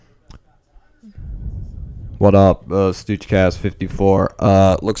What up, Stoochcast 54?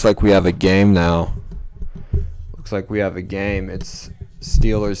 Looks like we have a game now. It's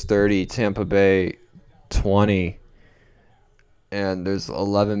Steelers 30, Tampa Bay 20, and there's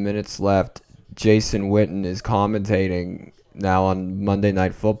 11 minutes left. Jason Witten is commentating now on Monday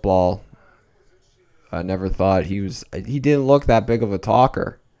Night Football. I never thought he didn't look that big of a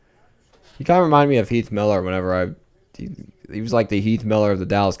talker. He kind of reminded me of Heath Miller whenever he was like the Heath Miller of the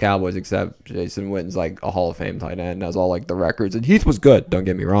Dallas Cowboys, except Jason Witten's like a Hall of Fame tight end, has all like the records. And Heath was good, don't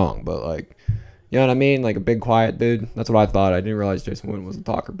get me wrong, but like, you know what I mean? Like a big quiet dude. That's what I thought. I didn't realize Jason Witten was a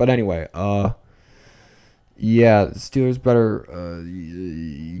talker. But anyway, yeah, the Steelers better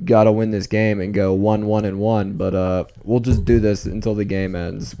you gotta win this game and go 1-1-1. But we'll just do this until the game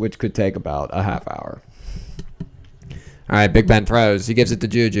ends, which could take about a half hour. All right, Big Ben throws. He gives it to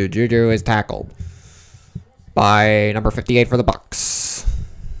Juju. Juju is tackled by number 58 for the Bucs.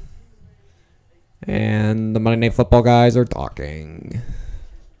 And the Monday Night Football guys are talking.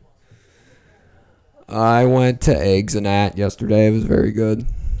 I went to Eggs and At yesterday. It was very good.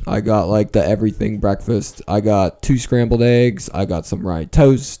 I got like the everything breakfast. I got 2 scrambled eggs. I got some rye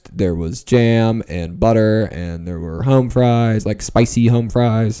toast. There was jam and butter, and there were home fries, like spicy home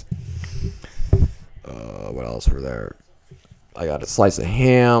fries. What else were there? I got a slice of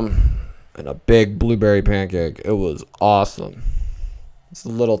ham and a big blueberry pancake. It was awesome. It's the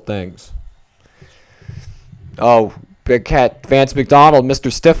little things. Oh, Big Cat Vance McDonald, Mr.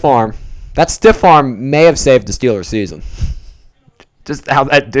 Stiff Arm. That stiff arm may have saved the Steelers season. Just how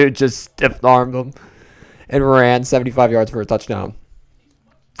that dude just stiff armed him and ran 75 yards for a touchdown.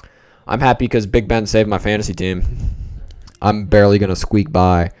 I'm happy because Big Ben saved my fantasy team. I'm barely going to squeak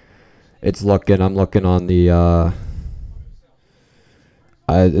by. I'm looking on the,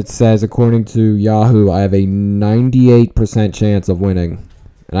 it says, according to Yahoo, I have a 98% chance of winning.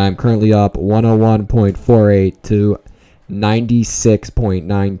 And I'm currently up 101.48 to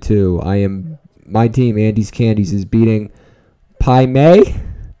 96.92. My team, Andy's Candies, is beating Pai Mei. I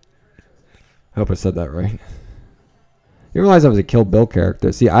hope I said that right. You realize I was a Kill Bill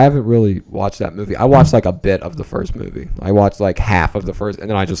character. See, I haven't really watched that movie. I watched like a bit of the first movie. I watched like half of the first, and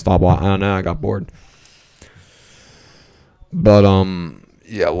then I just stopped watching. I don't know, I got bored. But,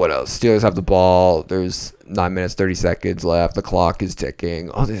 yeah, what else? Steelers have the ball. There's 9 minutes, 30 seconds left. The clock is ticking.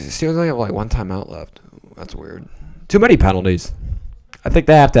 Oh, the Steelers only have like 1 timeout left. That's weird. Too many penalties. I think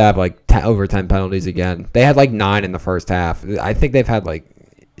they have to have like over 10 penalties again. They had like 9 in the first half. I think they've had like,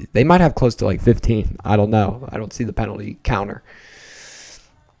 they might have close to like 15. I don't know. I don't see the penalty counter.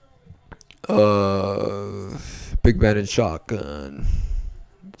 Big Ben in shotgun.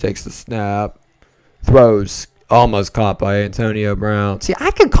 Takes the snap. Throws. Almost caught by Antonio Brown. See,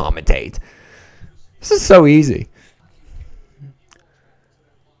 I can commentate. This is so easy.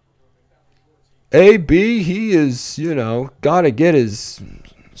 AB, he is, got to get his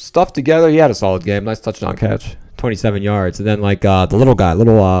stuff together. He had a solid game. Nice touchdown catch. 27 yards. And then, like, the little guy,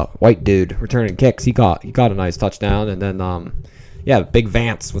 white dude returning kicks, he caught a nice touchdown. And then, big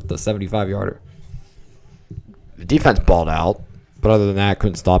Vance with the 75-yarder. The defense balled out. But other than that,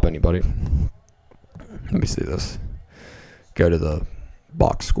 couldn't stop anybody. Let me see this. Go to the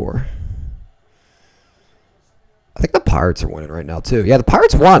box score. I think the Pirates are winning right now, too. Yeah, the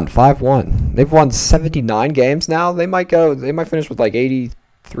Pirates won 5-1. They've won 79 games now. They might finish with like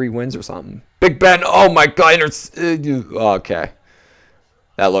 83 wins or something. Big Ben, oh my God. Okay.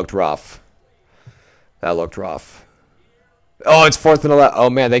 That looked rough. Oh, it's 4th and 11. Oh,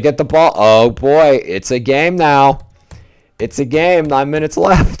 man, they get the ball. Oh, boy, it's a game now. 9 minutes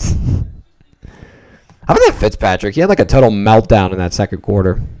left. How about that Fitzpatrick? He had like a total meltdown in that second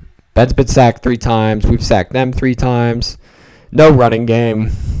quarter. Ben's been sacked 3 times. We've sacked them 3 times. No running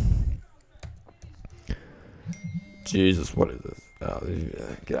game. Jesus, what is this? Oh,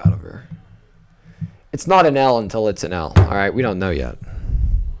 get out of here. It's not an L until it's an L. All right, we don't know yet.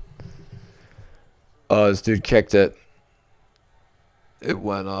 Oh, this dude kicked it. It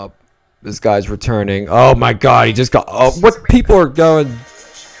went up. This guy's returning. Oh, my God. He just got... Oh, what people are going...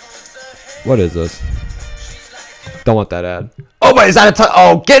 What is this? Don't want that ad. Oh, wait, is that a...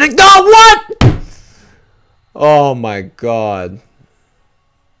 Oh, get it... No, what? Oh, my God.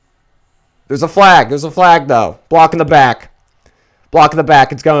 There's a flag, though. Block in the back.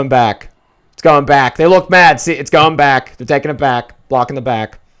 It's going back. They look mad. See, it's going back. They're taking it back. Block in the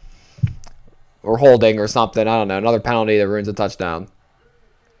back. Or holding or something. I don't know. Another penalty that ruins a touchdown.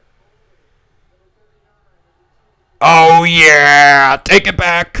 Oh, yeah. Take it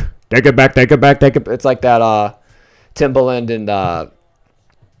back. It's like that Timbaland and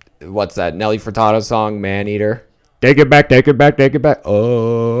what's that? Nelly Furtado song, Man Eater. Take it back.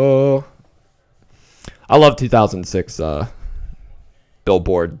 Oh. I love 2006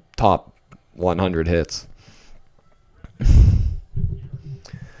 Billboard Top 100 hits.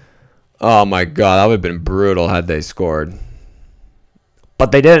 Oh my God, that would have been brutal had they scored.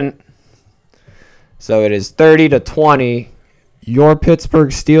 But they didn't. So it is 30-20. Your Pittsburgh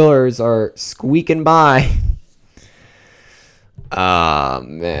Steelers are squeaking by. Ah,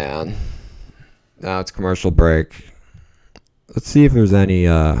 man. Now it's commercial break. Let's see if there's any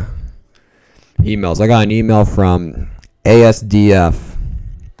emails. I got an email from ASDF.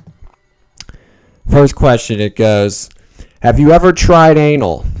 First question, it goes, have you ever tried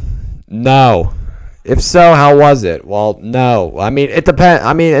anal? No. If so, how was it? Well, no. I mean, it depends.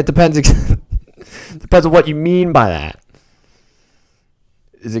 It depends. Depends on what you mean by that.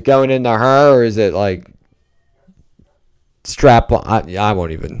 Is it going into her, or is it like strap on? I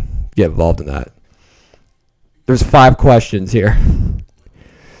won't even get involved in that. There's 5 questions here.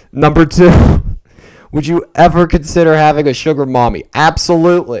 Number 2, would you ever consider having a sugar mommy?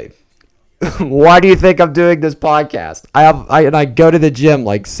 Absolutely. Why do you think I'm doing this podcast? I go to the gym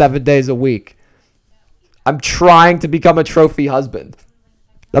like 7 days a week. I'm trying to become a trophy husband.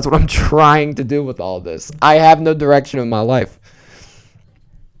 That's what I'm trying to do with all this. I have no direction in my life.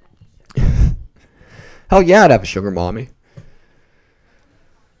 Hell yeah, I'd have a sugar mommy.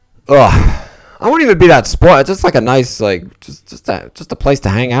 Ugh. I wouldn't even be that spoiled. It's just like a nice, like, just a place to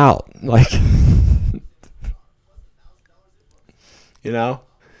hang out. Like, you know?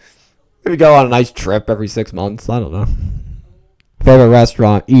 Maybe go on a nice trip every 6 months. I don't know. Favorite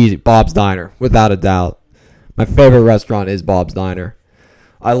restaurant? Easy. Bob's Diner. Without a doubt. My favorite restaurant is Bob's Diner.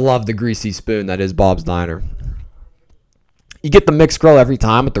 I love the greasy spoon that is Bob's Diner. You get the mixed grill every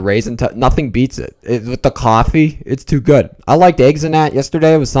time with the raisin. Nothing beats it. With the coffee, it's too good. I liked eggs in that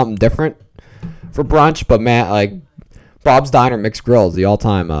yesterday. It was something different for brunch. But, man, like, Bob's Diner mixed grill is the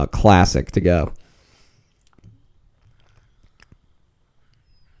all-time classic to go.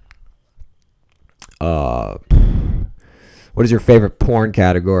 What is your favorite porn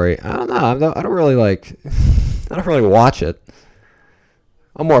category? I don't know. I don't really like. I don't really watch it.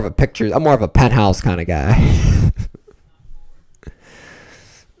 I'm more of a penthouse kind of guy.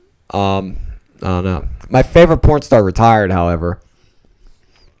 I don't know. My favorite porn star retired, however.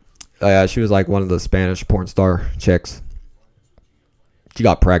 She was like one of the Spanish porn star chicks. She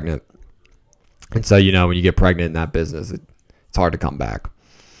got pregnant, and so when you get pregnant in that business, it's hard to come back.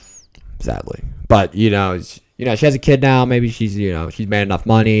 Sadly, but she has a kid now. Maybe she's she's made enough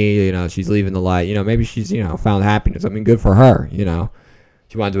money. She's leaving the light. Maybe she's found happiness. I mean, good for her.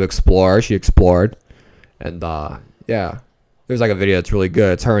 She wanted to explore. She explored, and yeah, there's like a video that's really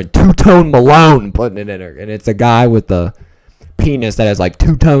good. It's her and Two Tone Malone putting it in her, and it's a guy with the penis that has like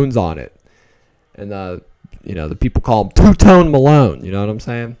 2 tones on it, and the people call him Two Tone Malone. You know what I'm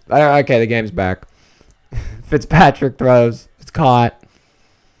saying? Okay, the game's back. Fitzpatrick throws. It's caught.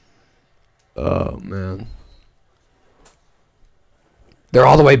 Oh, man. They're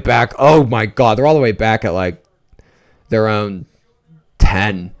all the way back. Oh, my God. They're all the way back at, like, their own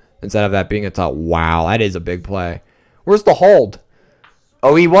 10 instead of that being a top. Wow, that is a big play. Where's the hold?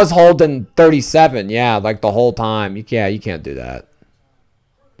 Oh, he was holding 37. Yeah, like the whole time. You can't do that.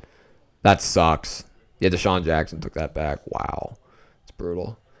 That sucks. Yeah, Deshaun Jackson took that back. Wow. It's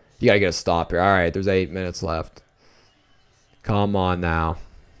brutal. You got to get a stop here. All right, there's 8 minutes left. Come on now.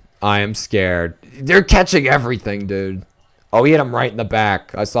 I am scared. They're catching everything, dude. Oh, he hit him right in the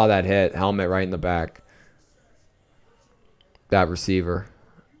back. I saw that hit. Helmet right in the back. That receiver.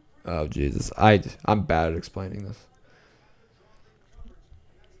 Oh, Jesus. I'm bad at explaining this.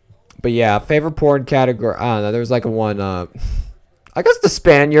 But, yeah, favorite porn category. I don't know. There's like a one. I guess the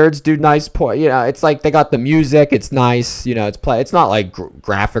Spaniards do nice porn. It's like they got the music. It's nice. It's not like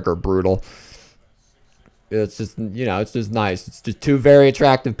graphic or brutal. It's just, it's just nice. It's just 2 very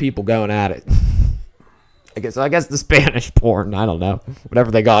attractive people going at it. I guess the Spanish porn. I don't know.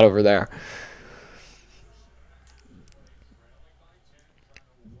 Whatever they got over there.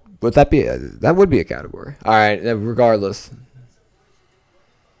 Would that be? That would be a category. All right. Regardless.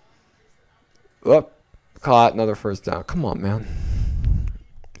 Oh, caught. Another first down. Come on, man.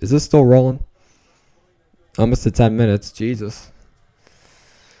 Is this still rolling? Almost to 10 minutes. Jesus.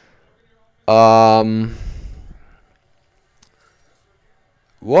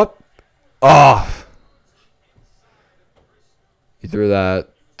 What? Oh. He threw that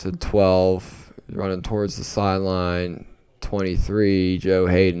to 12, running towards the sideline. 23, Joe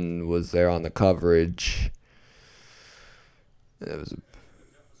Hayden was there on the coverage. It was,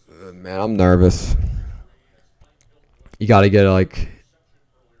 man, I'm nervous. You got to get,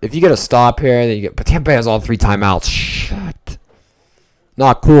 if you get a stop here, then you get, but Tampa has all 3 timeouts. Shit.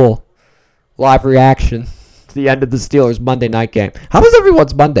 Not cool. Live reaction to the end of the Steelers Monday night game. How was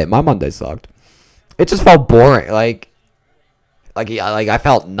everyone's Monday? My Monday sucked. It just felt boring. Like I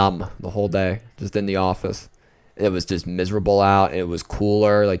felt numb the whole day, just in the office. It was just miserable out. It was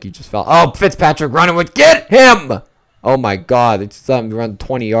cooler. Like, you just felt, oh, Fitzpatrick running with, get him! Oh my God, it's run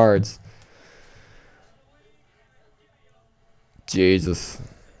 20 yards. Jesus.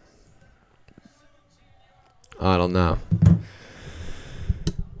 I don't know.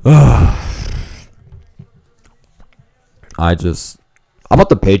 How about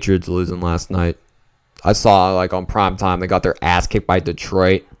the Patriots losing last night? I saw, like, on prime time, they got their ass kicked by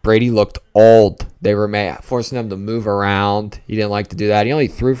Detroit. Brady looked old. They were forcing him to move around. He didn't like to do that. He only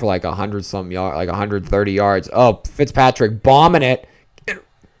threw for like 100-some yards, like 130 yards. Oh, Fitzpatrick bombing it.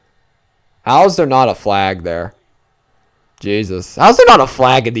 How is there not a flag there? Jesus. How is there not a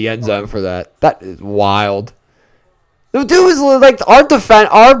flag in the end zone for that? That is wild. The dude was like, our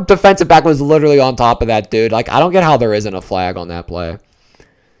defensive back was literally on top of that dude. Like, I don't get how there isn't a flag on that play.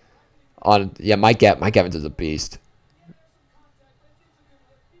 Mike Evans is a beast.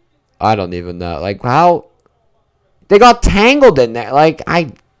 I don't even know. Like, how they got tangled in there. Like,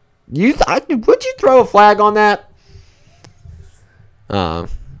 would you throw a flag on that? Mike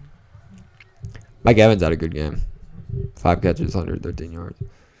Evans had a good game. 5 catches, 113 yards.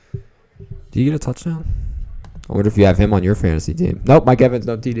 Do you get a touchdown? I wonder if you have him on your fantasy team. Nope, Mike Evans,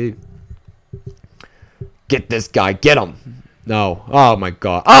 no TD. Get this guy. Get him. No. Oh, my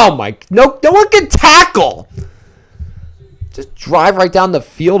God. Oh, my. No one can tackle. Just drive right down the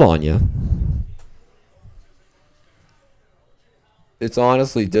field on you. It's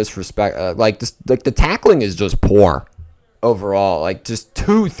honestly disrespect. Like the tackling is just poor overall. Like, just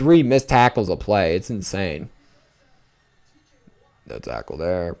 2-3 missed tackles a play. It's insane. No tackle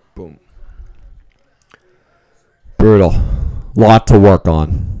there. Boom. Brutal. Lot to work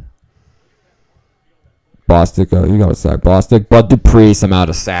on. Bostic, you got a sack. Bostic, Bud Dupree somehow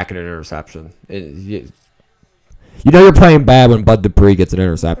to sack an interception. You know you're playing bad when Bud Dupree gets an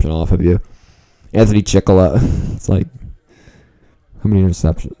interception off of you. Anthony Chicola. It's like, how many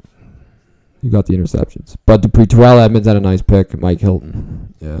interceptions? You got the interceptions. Bud Dupree. Terrell Edmonds had a nice pick. Mike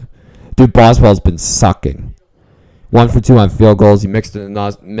Hilton. Yeah. Dude, Boswell's been sucking. 1 for 2 on field goals. He missed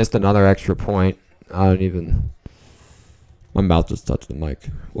another extra point. My mouth just touched the mic.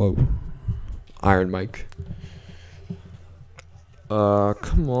 Whoa. Iron Mike.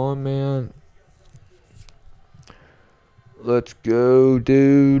 Come on, man. Let's go,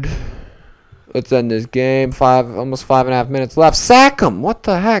 dude. Let's end this game. Almost 5.5 minutes left. Sack him. What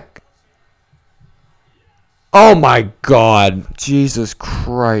the heck? Oh, my God. Jesus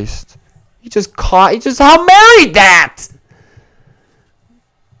Christ. He just Hail Married that.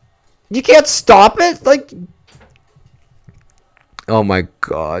 You can't stop it? Like, oh, my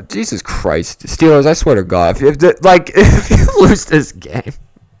God. Jesus Christ. Steelers, I swear to God. If you lose this game,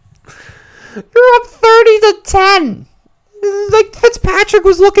 you're up 30-10. Like, Fitzpatrick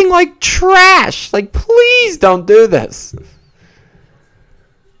was looking like trash. Like, please don't do this.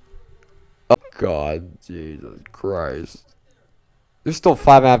 Oh, God. Jesus Christ. There's still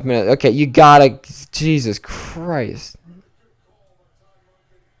 5.5 minutes. Okay, you gotta. Jesus Christ.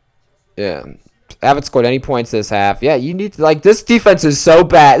 Yeah. Haven't scored any points this half. Yeah, you need to. Like, this defense is so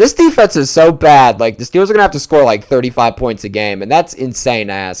bad. Like, the Steelers are going to have to score, like, 35 points a game. And that's insane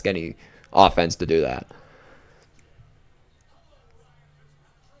to ask any offense to do that.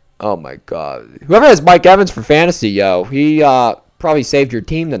 Oh, my God. Whoever has Mike Evans for fantasy, he probably saved your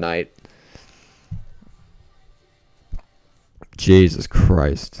team tonight. Jesus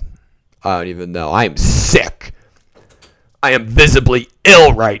Christ. I don't even know. I am sick. I am visibly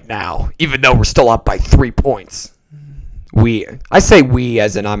ill right now, even though we're still up by 3 points. I say we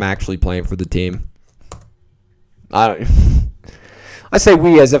as in I'm actually playing for the team. I say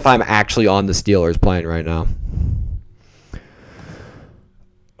we as if I'm actually on the Steelers playing right now.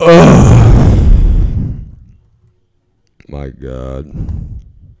 Oh my God.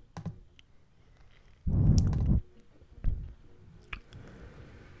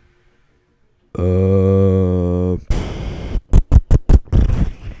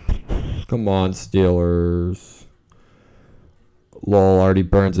 Come on, Steelers. Lol, Artie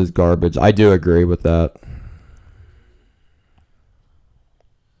Burns is garbage. I do agree with that.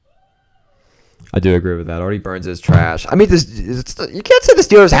 Artie Burns is trash. I mean, you can't say the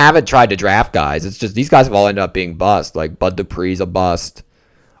Steelers haven't tried to draft guys. It's just these guys have all ended up being bust. Like, Bud Dupree's a bust.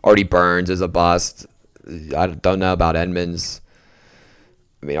 Artie Burns is a bust. I don't know about Edmonds.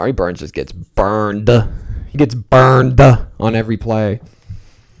 I mean, Artie Burns just gets burned. He gets burned on every play.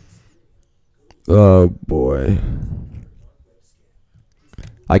 Oh, boy.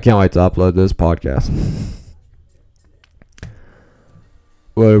 I can't wait to upload this podcast.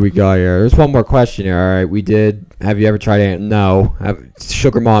 What do we got here? There's one more question here. All right, we did. Have you ever tried it? No.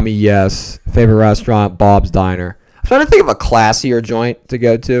 Sugar Mommy? Yes. Favorite restaurant? Bob's Diner. I'm trying to think of a classier joint to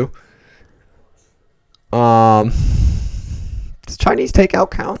go to. Does Chinese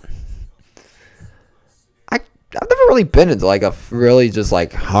takeout count? I've never really been into like a really just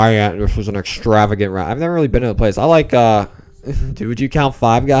like high end. This was an extravagant round. I've never really been to a place. I like. Dude, would you count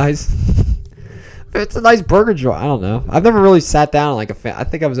Five Guys? It's a nice burger joint. I don't know. I've never really sat down like I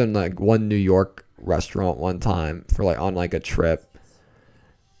think I was in like one New York restaurant one time for like on like a trip,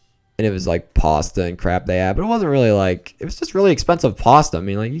 and it was like pasta and crap they had, but it wasn't really like it was just really expensive pasta. I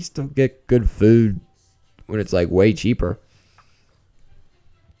mean, like you still get good food when it's like way cheaper.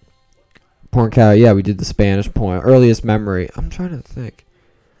 Porn cow, yeah, we did the Spanish porn. Earliest memory. I'm trying to think.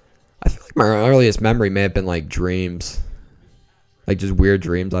 I feel like my earliest memory may have been like dreams. Like just weird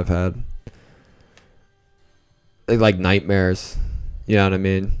dreams I've had. Like nightmares. You know what I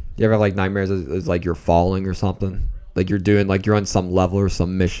mean? You ever have like nightmares as like you're falling or something? Like you're doing like you're on some level or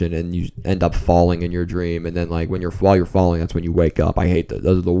some mission and you end up falling in your dream, and then like while you're falling, that's when you wake up. I hate those.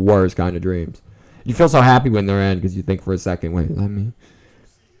 Those are the worst kind of dreams. You feel so happy when they're in because you think for a second, wait, let me.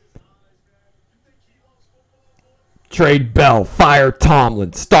 Trade Bell, fire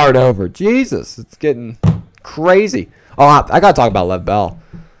Tomlin, start over. Jesus, it's getting crazy. Oh, I gotta talk about Lev Bell.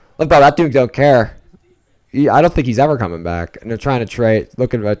 Lev Bell, that dude don't care. I don't think he's ever coming back. And they're trying to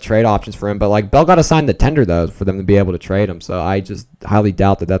looking at trade options for him. But like Bell got to sign the tender though for them to be able to trade him. So I just highly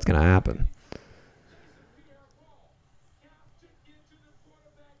doubt that that's gonna happen.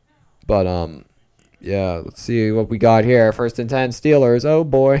 But yeah, let's see what we got here. 1st and 10 Steelers. Oh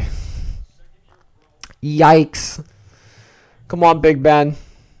boy. Yikes. Come on, Big Ben.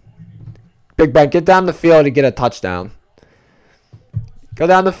 Big Ben, get down the field and get a touchdown. Go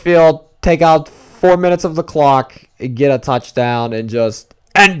down the field, take out 4 minutes of the clock, and get a touchdown, and just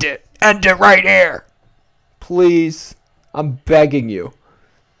end it. End it right here. Please. I'm begging you.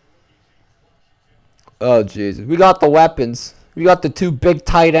 Oh, Jesus. We got the weapons. We got the 2 big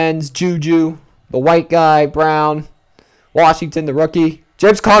tight ends, Juju, the white guy, Brown, Washington, the rookie.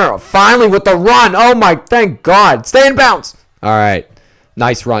 James Conner finally with the run. Oh, my, thank God. Stay in bounds. All right.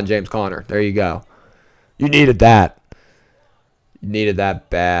 Nice run, James Conner. There you go. You needed that. You needed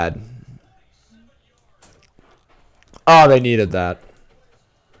that bad. Oh, they needed that.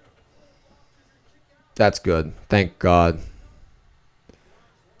 That's good. Thank God.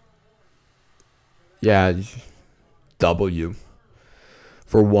 Yeah. W.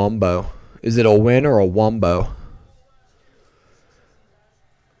 For Wombo. Is it a win or a Wombo?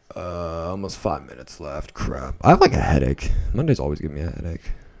 Almost 5 minutes left. Crap. I have like a headache. Mondays always give me a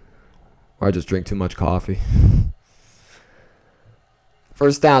headache. Or I just drink too much coffee.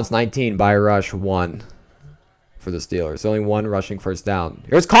 First down's 19 by rush 1 for the Steelers. Only 1 rushing first down.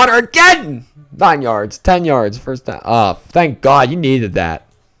 Here's Conner again! 9 yards. 10 yards. First down. Oh, thank God. You needed that.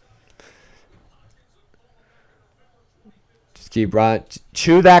 Just keep running.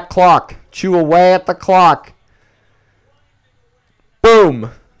 Chew that clock. Chew away at the clock.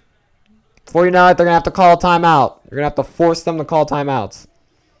 Boom. Before you know it, they're going to have to call a timeout. You're going to have to force them to call timeouts.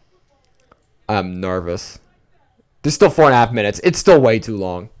 I'm nervous. There's still 4.5 minutes. It's still way too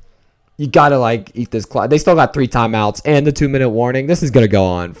long. You got to, like, eat this clock. They still got 3 timeouts and the 2-minute warning. This is going to go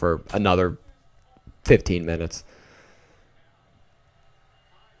on for another 15 minutes.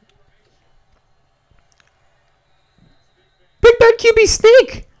 Big Ben QB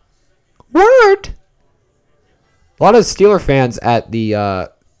sneak. Word. A lot of Steeler fans at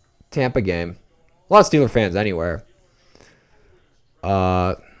the Tampa game. A lot of Steeler fans anywhere.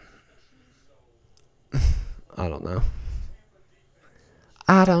 I don't know.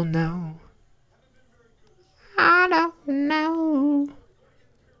 I don't know. I don't know.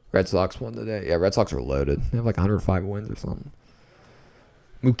 Red Sox won today. Yeah, Red Sox are loaded. They have like 105 wins or something.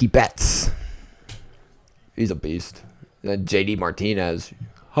 Mookie Betts. He's a beast. And then JD Martinez.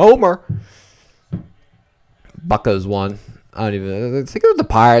 Homer. Buccos won. I don't even think it was the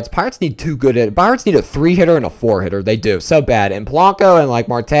Pirates. Pirates need 2 good hitters. Pirates need a 3-hitter and a 4-hitter. They do. So bad. And Polanco and like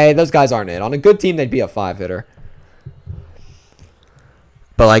Marte, those guys aren't it. On a good team, they'd be a 5-hitter.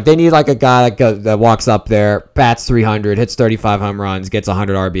 But like they need like a guy that walks up there, bats 300, hits 35 home runs, gets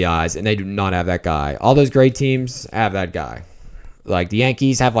 100 RBIs, and they do not have that guy. All those great teams have that guy. Like the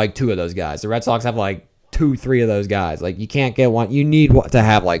Yankees have like 2 of those guys. The Red Sox have like 2-3 of those guys. Like you can't get one. You need to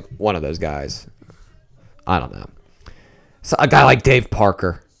have like one of those guys. I don't know. So a guy like Dave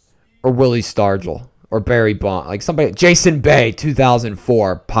Parker or Willie Stargell or Barry Bonds, like somebody, Jason Bay,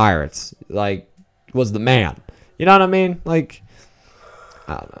 2004 Pirates, like was the man. You know what I mean? Like,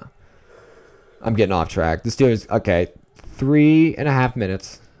 I don't know. I'm getting off track. The Steelers, okay, 3.5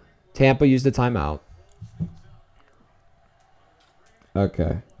 minutes. Tampa used the timeout.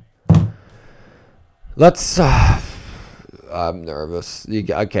 Okay. Let's. I'm nervous.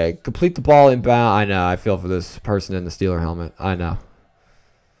 Okay, complete the ball inbound. I know. I feel for this person in the Steeler helmet. I know.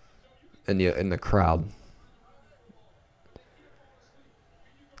 In the crowd.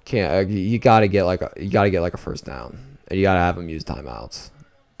 Can't. You gotta get like a first down, and you gotta have them use timeouts.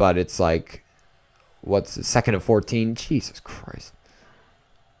 But it's like, what's the 2nd and 14? Jesus Christ.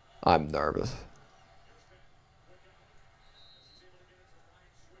 I'm nervous.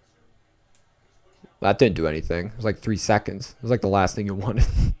 That didn't do anything. It was like 3 seconds. It was like the last thing you wanted.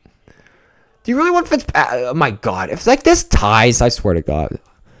 Do you really want Fitzpatrick? Oh my God. If like this ties, I swear to God.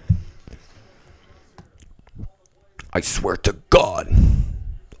 I swear to God.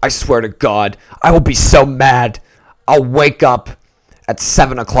 I swear to God. I will be so mad. I'll wake up at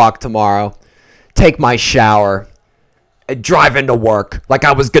 7 o'clock tomorrow, take my shower, and drive into work like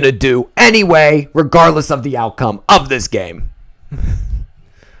I was going to do anyway, regardless of the outcome of this game.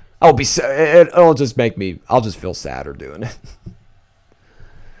 I'll be so, it'll just make me, I'll just feel sadder doing it.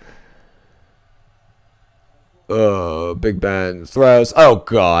 Big Ben throws. Oh,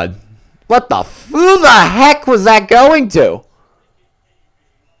 God. Who the heck was that going to?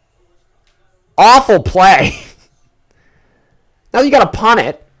 Awful play. Now you got to punt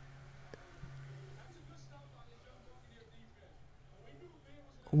it.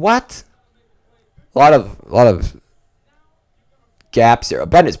 What? A lot of gaps here.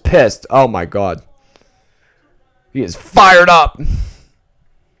 Ben is pissed. Oh my God. He is fired up.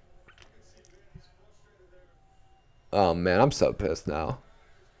 Oh man, I'm so pissed now.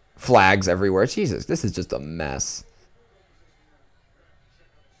 Flags everywhere. Jesus, this is just a mess.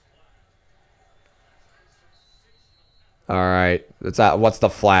 All right. What's the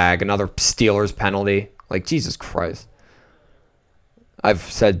flag? Another Steelers penalty? Like, Jesus Christ. I've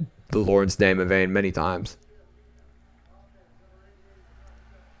said the Lord's name in vain many times.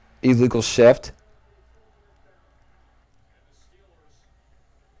 Illegal shift.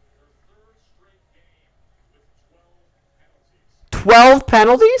 12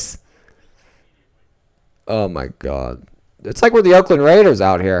 penalties? Oh my God. It's like we're the Oakland Raiders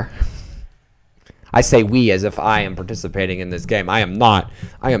out here. I say we as if I am participating in this game. I am not.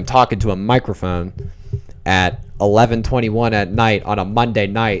 I am talking to a microphone at 11:21 at night on a Monday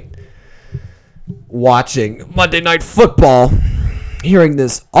night, watching Monday Night Football, hearing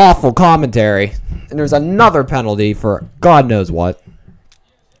this awful commentary, and there's another penalty for God knows what.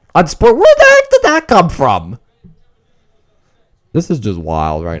 On sport, where the heck did that come from? This is just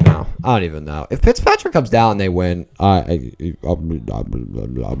wild right now. I don't even know. If Fitzpatrick comes down and they win, I don't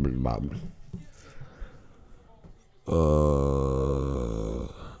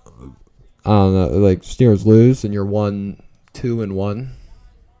know. Like Steelers lose and you're 1-2-1.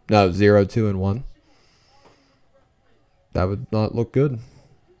 No, 0-2-1. That would not look good.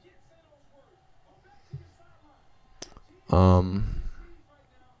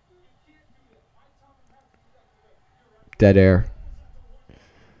 Dead air.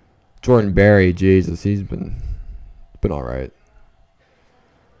 Jordan Berry, Jesus, he's been all right.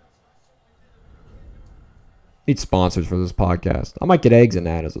 Need sponsors for this podcast. I might get Eggs and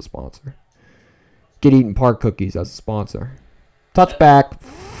that as a sponsor. Get Eaton Park Cookies as a sponsor. Touchback.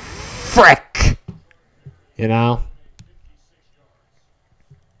 Frick. You know?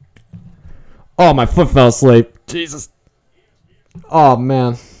 Oh, my foot fell asleep. Jesus. Oh,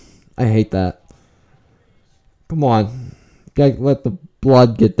 man. I hate that. Come on. Gotta let the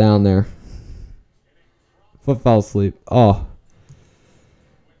blood get down there. Foot fell asleep. Oh.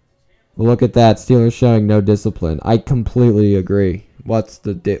 Well, look at that. Steelers showing no discipline. I completely agree.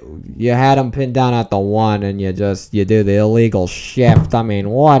 You had him pinned down at the 1 and you do the illegal shift. I mean,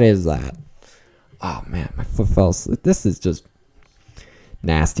 what is that? Oh, man. My foot fell asleep. This is just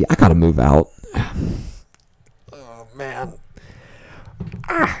nasty. I gotta move out. Oh, man.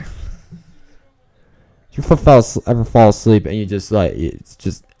 Ah. Your foot ever fall asleep and you just it's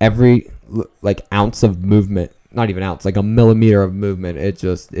just every ounce of movement, not even ounce, like a millimeter of movement, it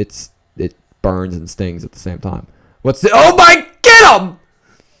burns and stings at the same time. Oh my, get him!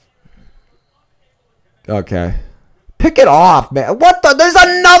 Okay. Pick it off, man. What the, there's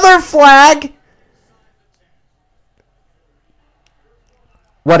another flag!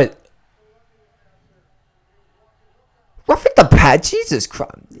 Roughing the pad, Jesus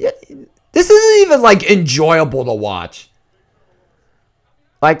Christ. This isn't even, enjoyable to watch.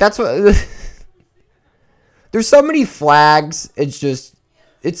 That's what... There's so many flags, it's just...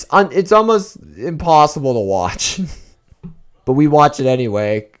 It's almost impossible to watch. But we watch it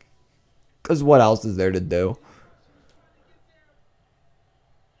anyway. Because what else is there to do?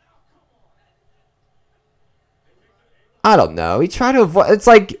 I don't know. He tried to avoid. It's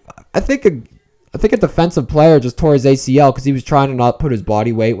like I think a defensive player just tore his ACL because he was trying to not put his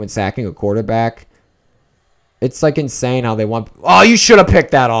body weight when sacking a quarterback. It's like insane how they want. Oh, you should have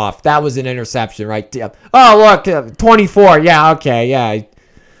picked that off. That was an interception, right? Oh, look, 24. Yeah, okay, yeah.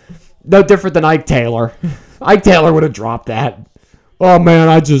 No different than Ike Taylor. Ike Taylor would have dropped that. Oh man,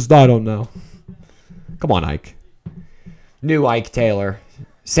 I don't know. Come on, Ike. New Ike Taylor,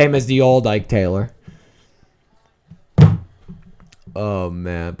 same as the old Ike Taylor. Oh,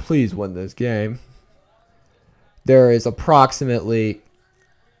 man. Please win this game. There is approximately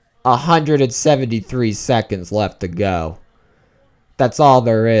 173 seconds left to go. That's all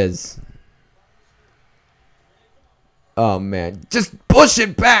there is. Oh, man. Just push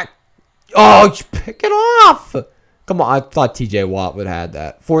it back. Oh, pick it off. Come on. I thought TJ Watt would have had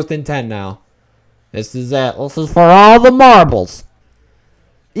that. 4th and 10 now. This is it. This is for all the marbles.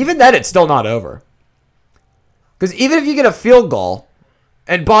 Even then, it's still not over. Because even if you get a field goal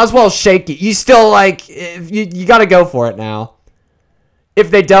and Boswell's shaky, you still you got to go for it now.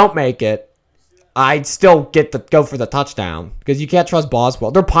 If they don't make it, I'd still get to go for the touchdown because you can't trust Boswell.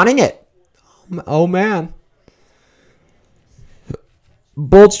 They're punting it. Oh, man.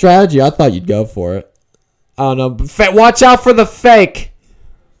 Bold strategy. I thought you'd go for it. I don't know. Watch out for the fake.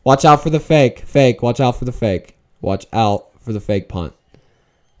 Watch out for the fake. Fake. Watch out for the fake. Watch out for the fake punt.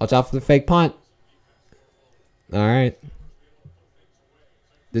 Watch out for the fake punt. All right.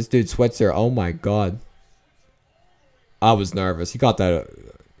 This dude Switzer. Oh, my God. I was nervous. He got that.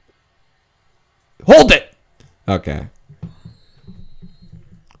 Hold it! Okay.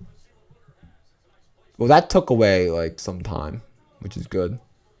 Well, that took away, some time, which is good.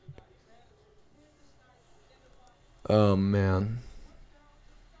 Oh, man.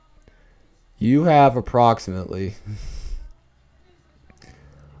 You have approximately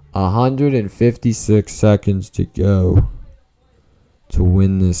 156 seconds to go to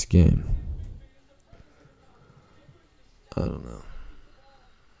win this game. I don't know.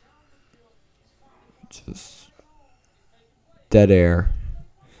 Just dead air.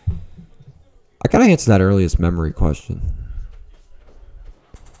 I gotta answer that earliest memory question.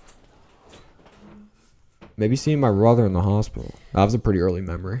 Maybe seeing my brother in the hospital. That was a pretty early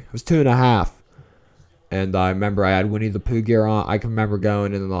memory. It was 2.5. And I remember I had Winnie the Pooh gear on. I can remember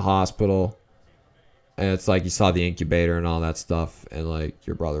going into the hospital. And it's like you saw the incubator and all that stuff. And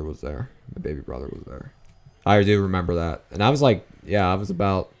your brother was there. My baby brother was there. I do remember that. And I was I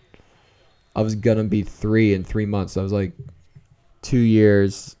was going to be 3 in 3 months. I was 2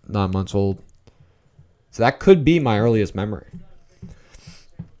 years, 9 months old. So that could be my earliest memory.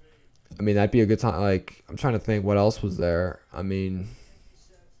 I mean, that'd be a good time. I'm trying to think what else was there. I mean,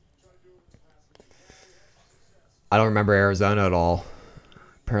 I don't remember Arizona at all.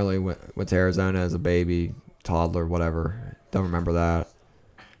 Apparently went to Arizona as a baby, toddler, whatever. Don't remember that.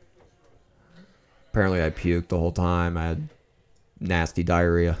 Apparently I puked the whole time. I had nasty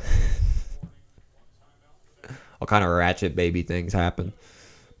diarrhea. All kind of ratchet baby things happen.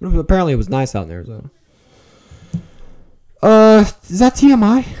 But apparently it was nice out in Arizona. Is that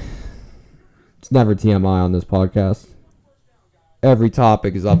TMI? It's never TMI on this podcast. Every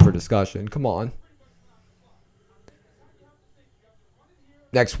topic is up for discussion. Come on.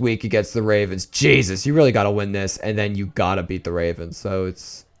 Next week against the Ravens. Jesus, you really got to win this, and then you got to beat the Ravens. So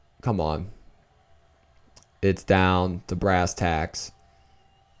come on. It's down to brass tacks.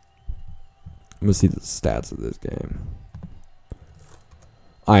 I'm going to see the stats of this game.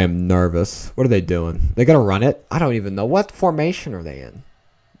 I am nervous. What are they doing? They going to run it? I don't even know. What formation are they in?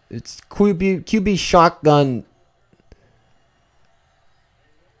 It's QB shotgun.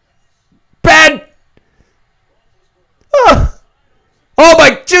 Ben! Oh,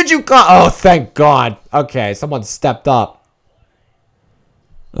 my Juju. Oh, thank God. Okay, someone stepped up.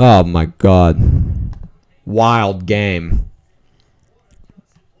 Oh, my God. Wild game.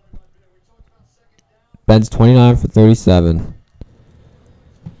 Ben's 29 for 37.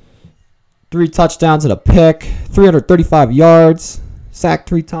 3 touchdowns and a pick. 335 yards. Sacked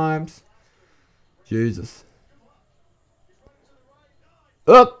 3 times. Jesus.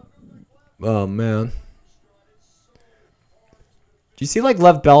 Up. Oh, man. Do you see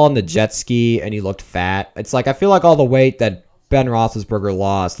Lev Bell on the jet ski and he looked fat? It's I feel like all the weight that Ben Roethlisberger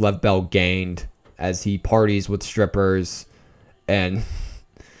lost, Lev Bell gained as he parties with strippers and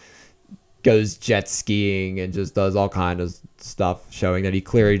goes jet skiing and just does all kind of stuff, showing that he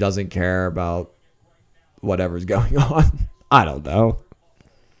clearly doesn't care about whatever's going on. I don't know.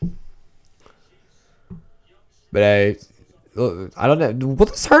 But hey, I don't know. Will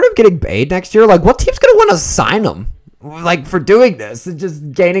this hurt him getting paid next year? Like, what team's gonna want to sign him? Like, for doing this and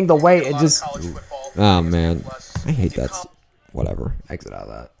just gaining the weight and just. Oh man, I hate that. Whatever. Exit out of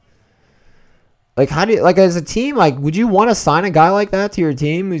that. Like, how do you, like, as a team, like, would you want to sign a guy like that to your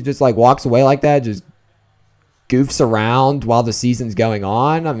team who just like walks away like that, just goofs around while the season's going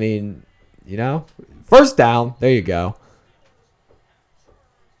on? I mean, you know, first down. There you go.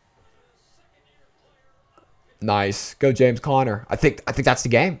 Nice. Go James Conner. I think that's the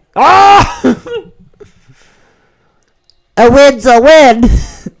game. Ah! A win's a win.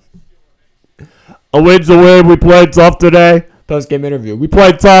 A win's a win. We played tough today. Post-game interview. We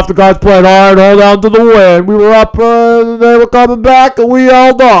played tough. The guys played hard. Hold on to the win. We were up. They were coming back, and we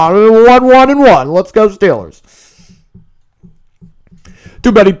held on. 1-1-1. Let's go Steelers.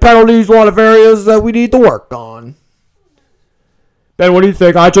 Too many penalties. A lot of areas that we need to work on. Ben, what do you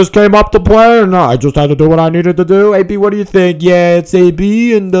think? I just came up to play, or no? I just had to do what I needed to do. AB, what do you think? Yeah, it's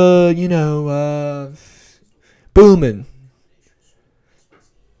AB and booming.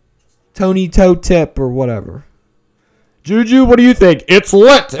 Tony Toe Tip or whatever. Juju, what do you think? It's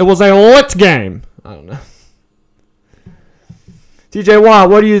lit. It was a lit game. I don't know. TJ Watt,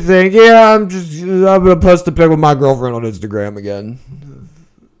 what do you think? Yeah, I'm gonna post a pic with my girlfriend on Instagram again.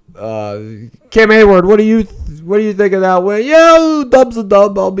 Cam Hayward, what do you think of that win? Yeah, dub's a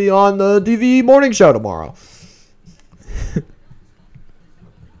dub. I'll be on the DVE morning show tomorrow.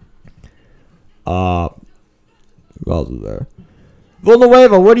 Who else is there?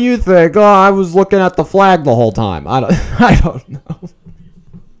 Villanueva, what do you think? Oh, I was looking at the flag the whole time. I don't know.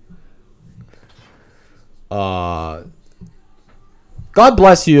 God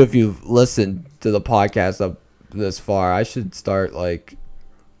bless you if you've listened to the podcast up this far. I should start like,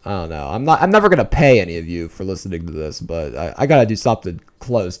 I don't know. I'm never gonna pay any of you for listening to this, but I gotta do something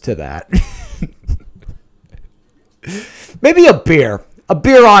close to that. Maybe a beer. A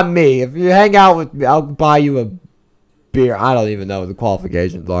beer on me. If you hang out with me, I'll buy you a beer. I don't even know what the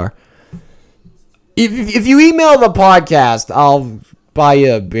qualifications are. If you email the podcast, I'll buy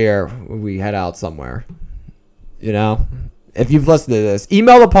you a beer when we head out somewhere. You know? If you've listened to this,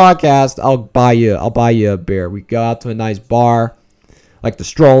 email the podcast, I'll buy you a beer. We go out to a nice bar, like to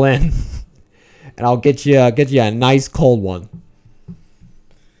stroll in, and I'll get you a nice cold one.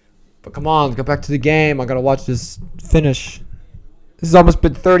 But come on, let's go back to the game. I gotta watch this finish. This has almost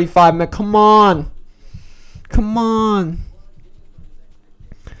been 35 minutes. Come on.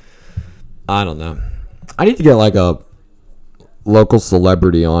 I don't know. I need to get like a local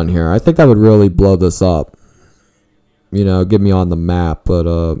celebrity on here. I think that would really blow this up. You know, get me on the map. But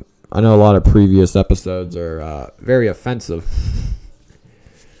I know a lot of previous episodes are very offensive.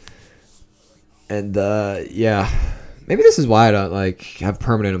 And yeah, maybe this is why I don't like have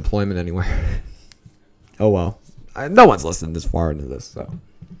permanent employment anywhere. Oh well, no one's listened this far into this, so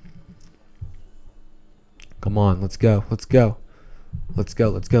come on, let's go.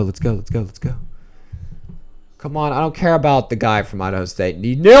 Come on, I don't care about the guy from Idaho State.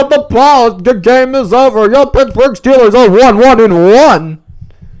 He nailed the ball. The game is over. Your Pittsburgh Steelers are 1-1-1.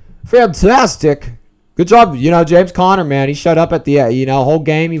 Fantastic. Good job, James Conner, man. He showed up at the, whole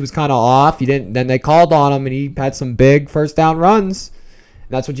game. He was kind of off. Then they called on him, and he had some big first down runs. And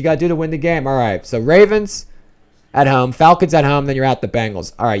that's what you got to do to win the game. All right, so Ravens at home, Falcons at home, then you're at the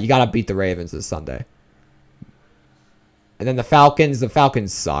Bengals. All right, you got to beat the Ravens this Sunday. And then the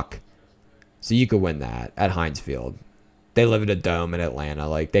Falcons suck. So you could win that at Heinz Field. They live in a dome in Atlanta.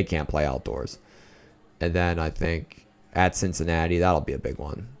 Like, they can't play outdoors. And then I think at Cincinnati, that'll be a big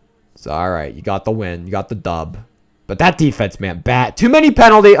one. So, all right, you got the win. You got the dub. But that defense, man, bad. Too many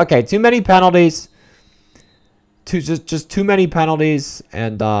penalties. Okay, too many penalties. Just too many penalties.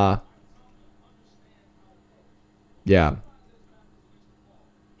 And, yeah.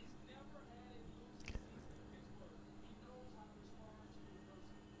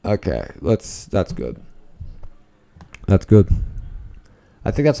 Okay, that's good. That's good.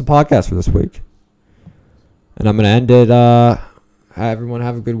 I think that's a podcast for this week. And I'm going to end it. Everyone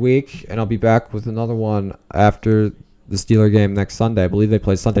have a good week. And I'll be back with another one after the Steeler game next Sunday. I believe they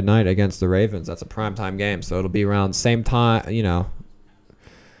play Sunday night against the Ravens. That's a primetime game. So it'll be around same time,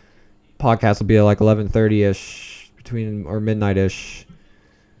 Podcast will be like 11:30-ish or midnight-ish.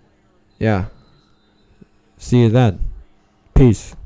 Yeah. See you then. Peace.